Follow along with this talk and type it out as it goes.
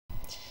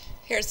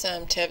Here's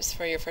some tips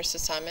for your first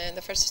assignment.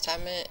 The first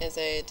assignment is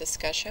a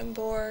discussion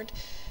board,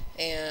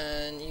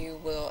 and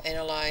you will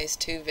analyze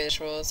two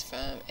visuals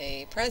from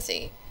a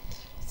Prezi.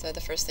 So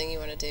the first thing you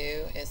want to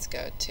do is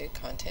go to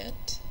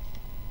Content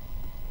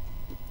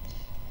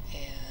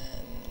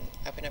and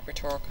open up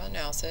Rhetorical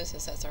Analysis,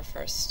 as that's our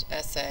first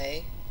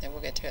essay, and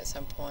we'll get to it at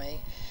some point,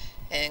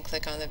 and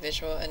click on the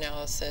Visual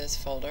Analysis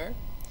folder.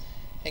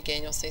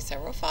 Again, you'll see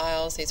several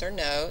files. These are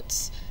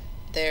notes.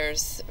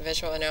 There's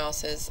visual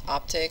analysis,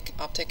 optic.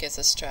 Optic is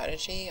a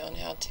strategy on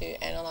how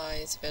to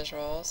analyze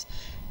visuals.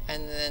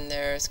 And then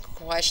there's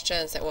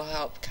questions that will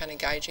help kind of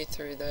guide you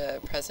through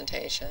the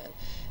presentation.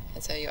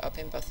 And so you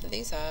open both of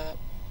these up.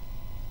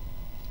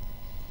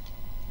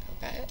 Go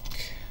back.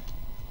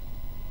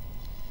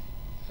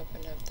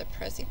 Open up the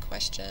Prezi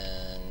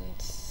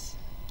questions.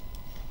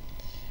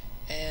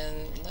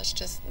 And let's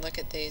just look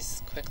at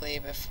these quickly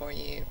before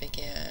you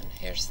begin.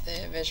 Here's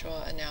the visual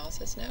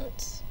analysis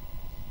notes.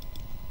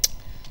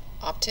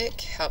 Optic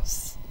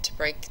helps to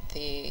break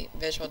the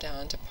visual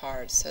down into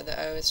parts. So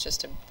the O is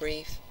just a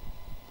brief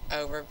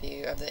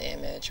overview of the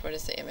image. What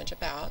is the image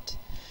about?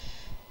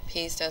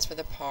 P stands for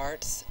the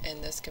parts,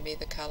 and this could be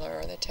the color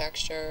or the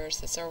textures.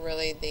 These are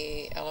really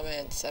the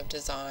elements of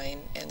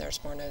design, and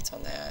there's more notes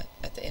on that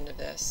at the end of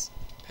this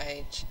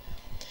page.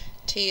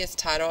 T is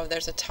title. If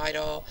there's a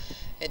title,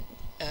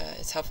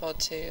 it's helpful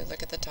to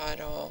look at the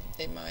title.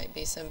 It might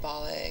be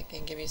symbolic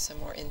and give you some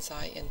more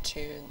insight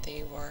into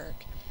the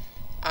work.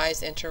 I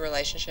is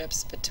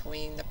interrelationships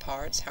between the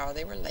parts. How are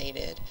they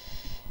related?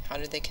 How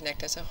do they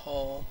connect as a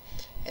whole?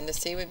 And the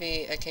C would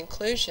be a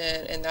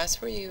conclusion, and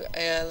that's where you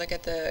look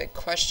at the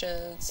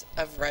questions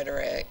of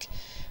rhetoric.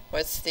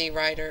 What's the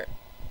writer,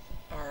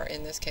 or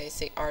in this case,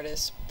 the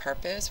artist's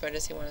purpose? What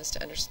does he want us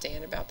to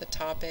understand about the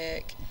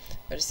topic?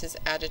 What is his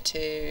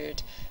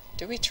attitude?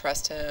 Do we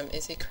trust him?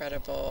 Is he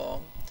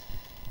credible?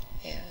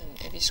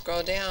 And if you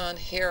scroll down,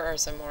 here are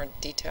some more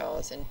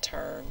details in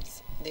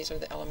terms. These are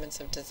the elements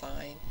of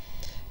design.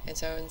 And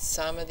so in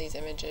some of these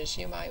images,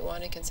 you might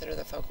want to consider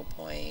the focal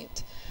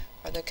point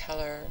or the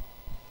color.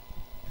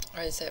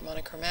 Or is it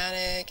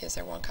monochromatic? Is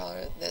there one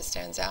color that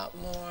stands out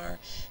more?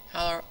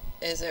 How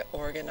is it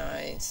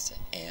organized?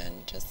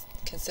 And just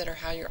consider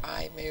how your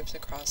eye moves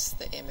across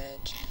the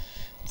image.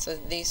 So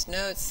these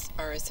notes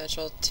are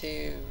essential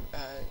to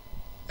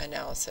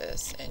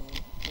analysis,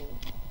 and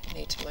you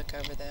need to look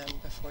over them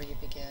before you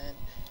begin.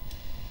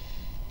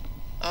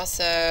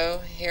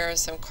 Also, here are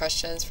some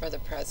questions for the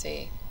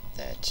Prezi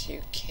that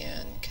you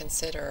can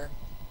consider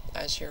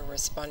as you're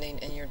responding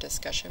in your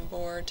discussion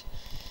board,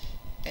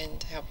 and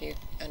to help you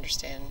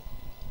understand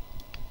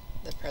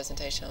the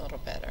presentation a little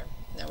better.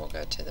 Now we'll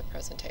go to the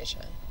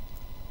presentation.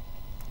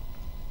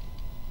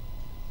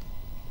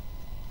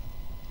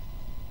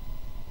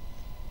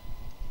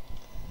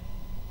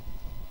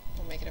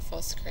 We'll make it a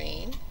full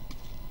screen.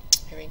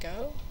 Here we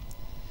go.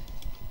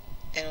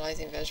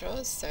 Analyzing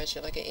visuals. So as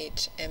you look at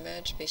each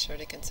image, be sure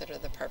to consider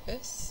the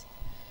purpose.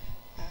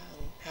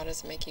 How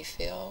does it make you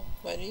feel?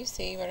 What do you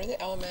see? What are the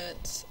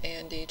elements?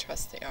 And do you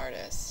trust the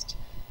artist?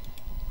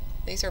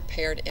 These are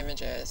paired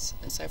images.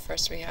 And so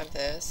first we have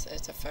this.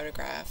 It's a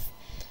photograph.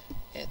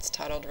 It's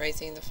titled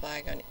Raising the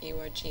Flag on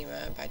Iwo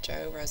Jima by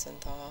Joe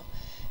Rosenthal.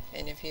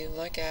 And if you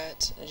look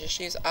at,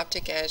 just use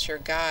optic as your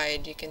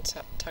guide, you can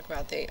talk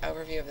about the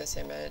overview of this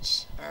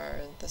image, or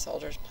the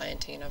soldiers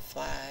planting a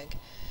flag.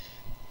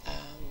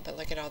 But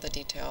look at all the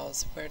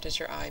details. Where does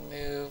your eye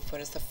move?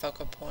 What is the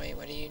focal point?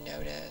 What do you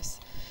notice?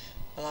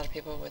 A lot of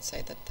people would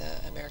say that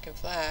the American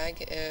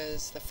flag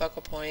is the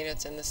focal point.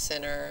 It's in the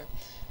center.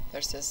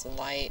 There's this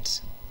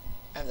light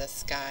of the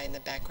sky in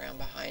the background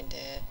behind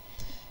it.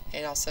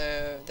 And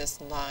also this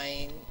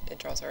line, it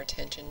draws our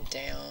attention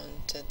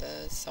down to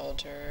the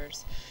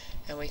soldiers,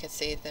 and we can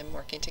see them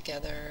working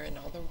together and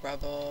all the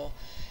rubble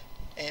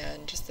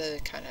and just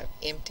the kind of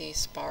empty,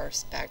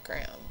 sparse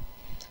background.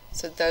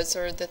 So those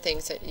are the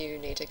things that you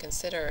need to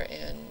consider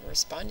in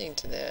responding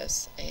to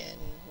this. And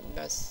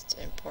most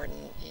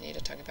important, you need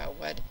to talk about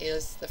what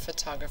is the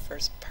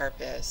photographer's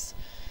purpose.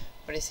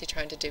 What is he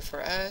trying to do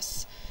for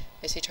us?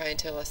 Is he trying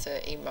to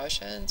elicit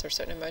emotions or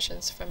certain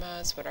emotions from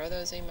us? What are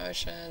those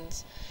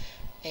emotions?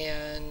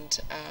 And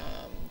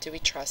do we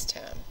trust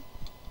him?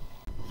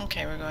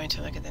 Okay, we're going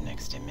to look at the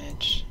next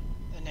image.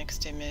 The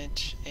next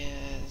image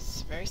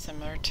is very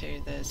similar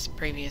to this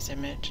previous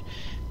image.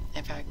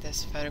 In fact,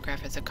 this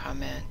photograph is a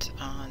comment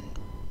on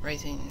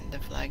raising the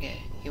flag at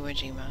Iwo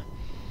Jima.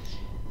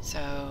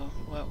 So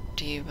what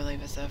do you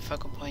believe is the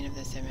focal point of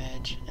this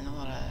image? And a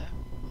lot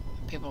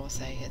of people will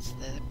say it's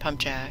the pump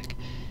jack.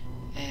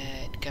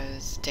 It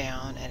goes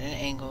down at an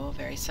angle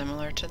very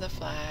similar to the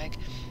flag,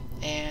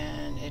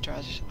 and it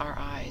draws our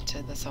eye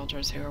to the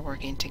soldiers who are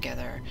working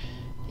together.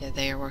 Yeah,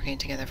 they are working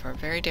together for a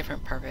very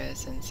different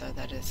purpose, and so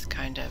that is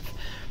kind of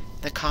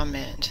the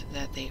comment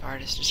that the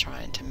artist is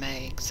trying to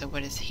make. So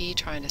what is he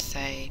trying to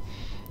say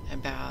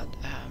about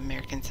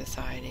American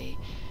society?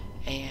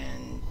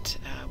 And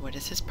what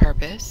is his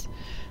purpose?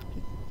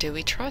 Do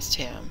we trust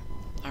him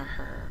or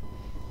her?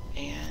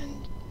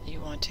 And you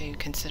want to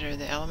consider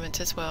the elements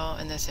as well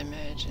in this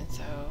image, and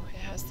so it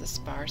has has the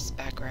sparse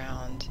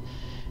background.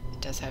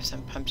 It does have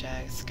some pump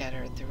jacks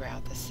scattered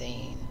throughout the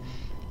scene,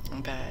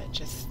 but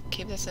just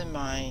keep this in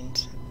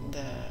mind,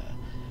 the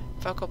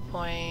focal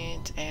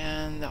point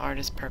and the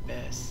artist's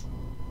purpose.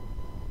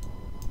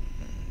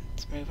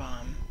 Let's move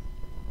on.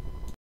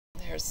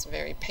 There's a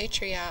very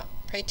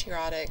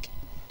patriotic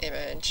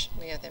image.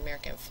 We have the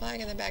American flag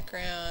in the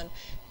background.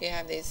 You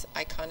have these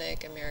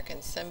iconic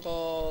American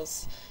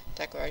symbols,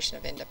 Declaration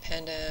of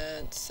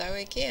Independence. So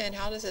again,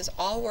 how does this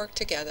all work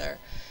together?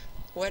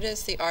 What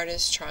is the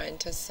artist trying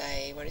to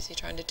say? What is he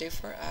trying to do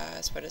for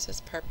us? What is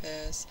his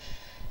purpose?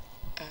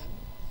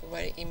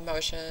 What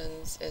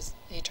emotions is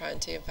he trying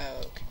to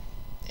evoke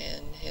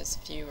in his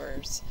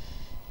viewers?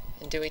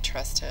 And do we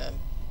trust him?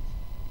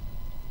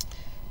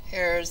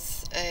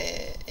 Here's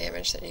an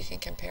image that you can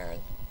compare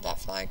that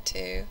flag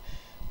to.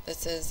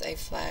 This is a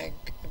flag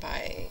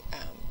by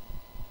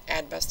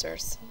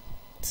Adbusters.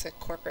 It's a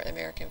corporate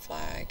American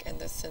flag, and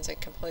this sends a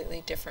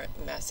completely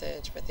different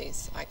message with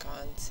these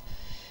icons.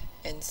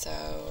 And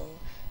so,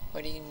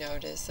 what do you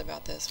notice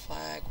about this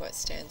flag? What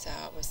stands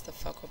out? What's the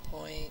focal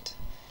point?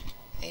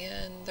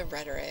 And the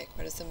rhetoric.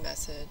 What is the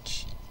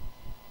message?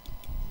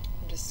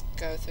 Just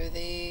go through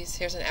these.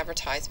 Here's an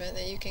advertisement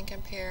that you can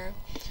compare.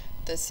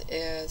 This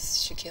is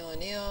Shaquille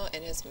O'Neal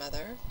and his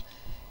mother.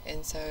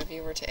 And so if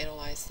you were to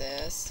analyze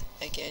this,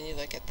 again, you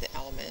look at the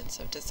elements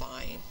of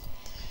design.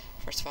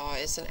 First of all,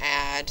 it's an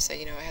ad, so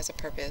you know it has a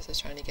purpose. It's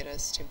trying to get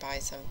us to buy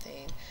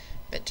something.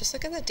 But just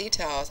look at the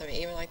details. I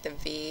mean, even like the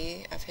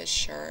V of his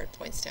shirt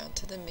points down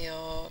to the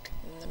milk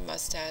and the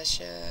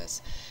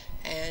mustaches.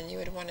 And you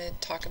would want to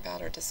talk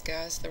about or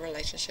discuss the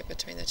relationship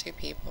between the two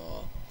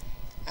people,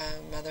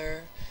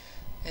 mother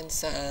and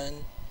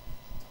son.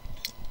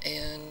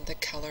 And the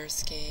color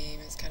scheme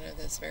is kind of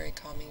this very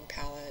calming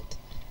palette.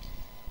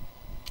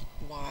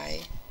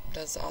 Why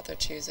does the author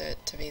choose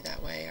it to be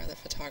that way, or the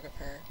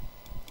photographer?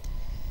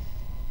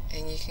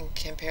 And you can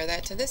compare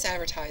that to this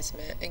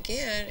advertisement.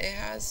 Again, it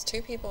has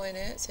two people in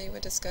it, so you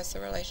would discuss the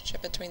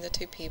relationship between the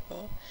two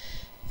people.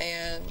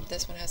 And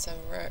this one has some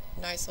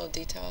nice little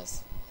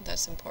details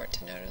that's important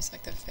to notice,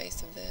 like the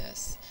face of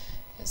this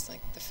is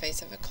like the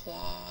face of a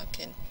clock,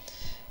 and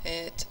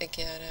it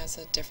again has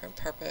a different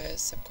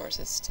purpose. Of course,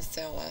 it's to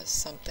sell us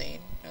something,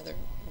 other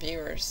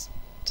viewers,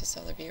 to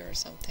sell the viewer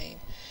something.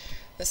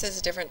 This is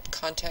a different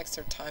context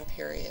or time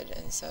period,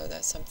 and so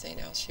that's something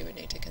else you would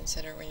need to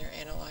consider when you're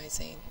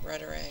analyzing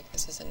rhetoric.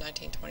 This is in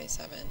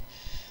 1927,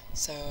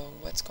 so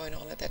what's going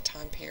on at that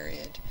time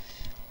period?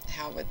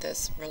 How would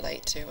this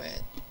relate to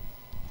it?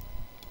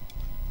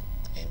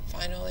 And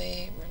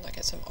finally, we're looking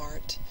at some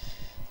art.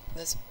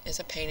 This is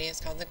a painting.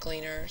 It's called The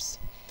Gleaners,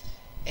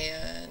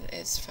 and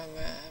it's from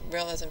a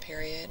realism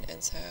period.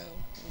 And so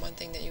one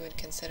thing that you would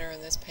consider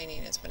in this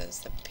painting is, what is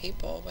the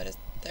people, what is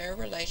their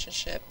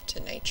relationship to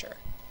nature?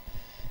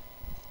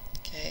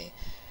 Okay,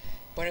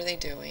 what are they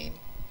doing?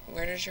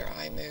 Where does your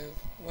eye move?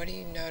 What do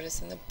you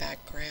notice in the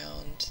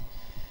background?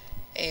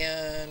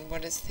 And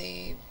what is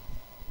the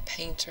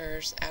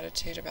painter's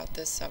attitude about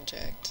this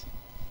subject?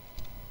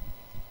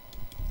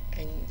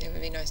 And it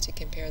would be nice to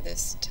compare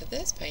this to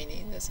this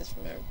painting. This is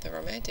from the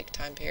Romantic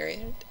time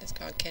period. It's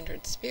called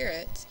Kindred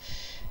Spirits.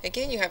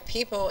 Again, you have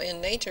people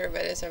in nature,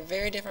 but it's a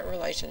very different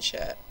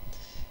relationship.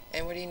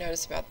 And what do you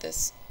notice about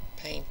this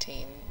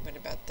painting? What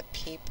about the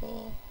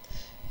people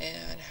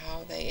and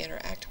how they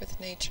interact with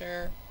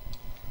nature?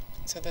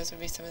 So those would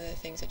be some of the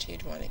things that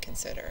you'd want to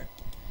consider.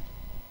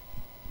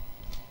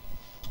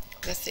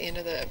 That's the end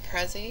of the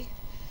Prezi.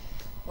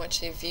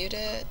 Once you've viewed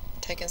it,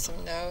 taken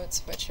some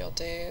notes, what you'll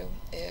do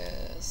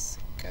is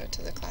go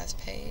to the class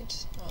page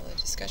on the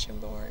discussion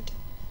board.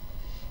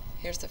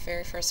 Here's the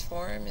very first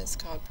form. It's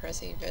called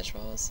Prezi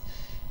Visuals,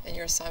 and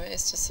your assignment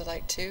is to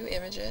select 2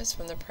 images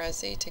from the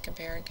Prezi to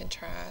compare and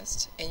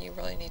contrast, and you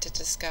really need to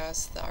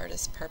discuss the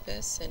artist's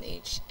purpose in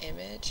each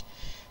image.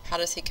 How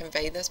does he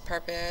convey this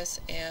purpose?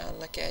 And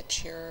look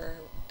at your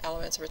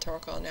elements of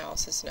rhetorical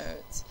analysis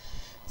notes.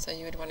 So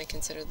you would want to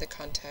consider the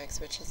context,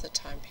 which is the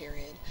time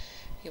period.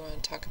 You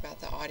want to talk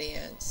about the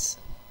audience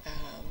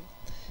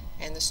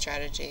and the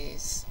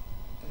strategies.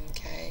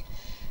 Okay.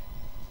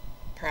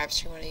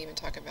 Perhaps you want to even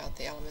talk about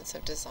the elements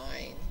of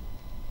design.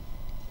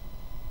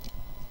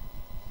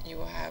 You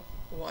will have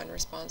 1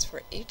 response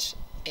for each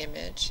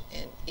image,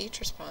 and each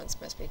response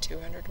must be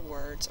 200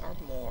 words or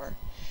more.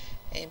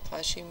 And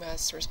plus you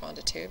must respond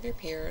to 2 of your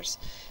peers.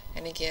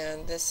 And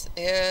again,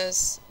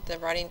 the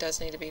writing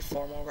does need to be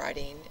formal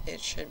writing. It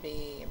should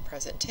be in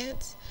present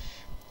tense.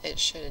 It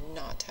should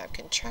not have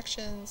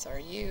contractions or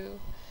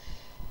you.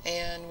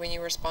 And when you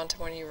respond to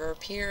one of your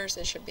peers,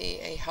 it should be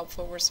a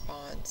helpful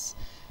response.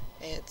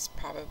 It's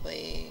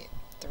probably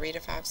 3 to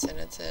 5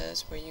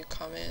 sentences where you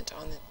comment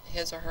on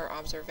his or her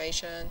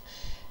observation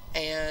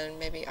and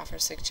maybe offer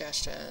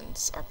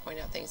suggestions or point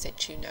out things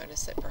that you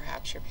notice that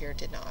perhaps your peer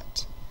did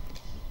not.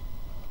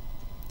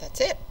 That's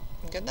it.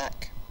 Good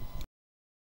luck.